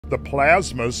the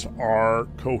plasmas are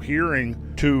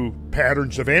cohering to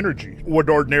patterns of energy. Would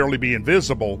ordinarily be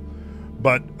invisible,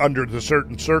 but under the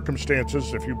certain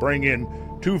circumstances, if you bring in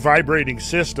two vibrating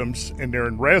systems and they're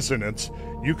in resonance,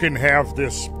 you can have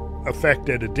this effect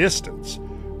at a distance,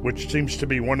 which seems to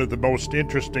be one of the most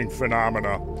interesting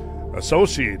phenomena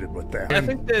associated with that. I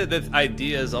think the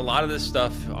idea is a lot of this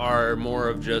stuff are more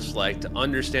of just like to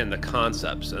understand the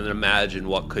concepts and imagine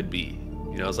what could be.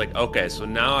 You know, it's like, okay, so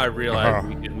now I realize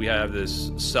we have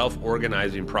this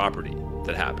self-organizing property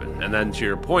that happened. And then to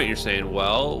your point, you're saying,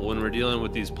 well, when we're dealing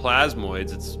with these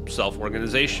plasmoids, it's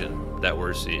self-organization that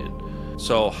we're seeing.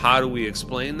 So how do we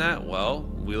explain that? Well,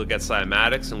 we look at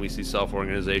cymatics and we see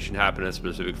self-organization happen at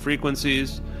specific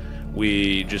frequencies.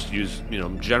 We just use,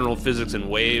 general physics and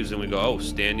waves, and we go, oh,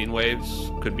 standing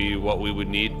waves could be what we would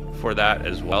need for that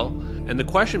as well. And the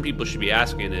question people should be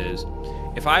asking is,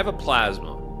 if I have a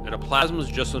plasma, and a plasma is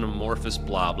just an amorphous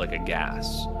blob like a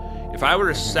gas, if I were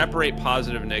to separate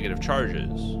positive and negative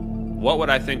charges, what would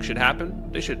I think should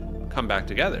happen? They should come back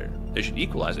together. They should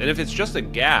equalize. And if it's just a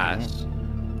gas,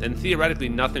 then theoretically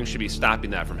nothing should be stopping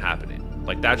that from happening.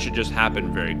 Like, that should just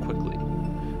happen very quickly.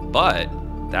 But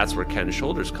that's where Ken's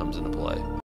shoulders comes into play.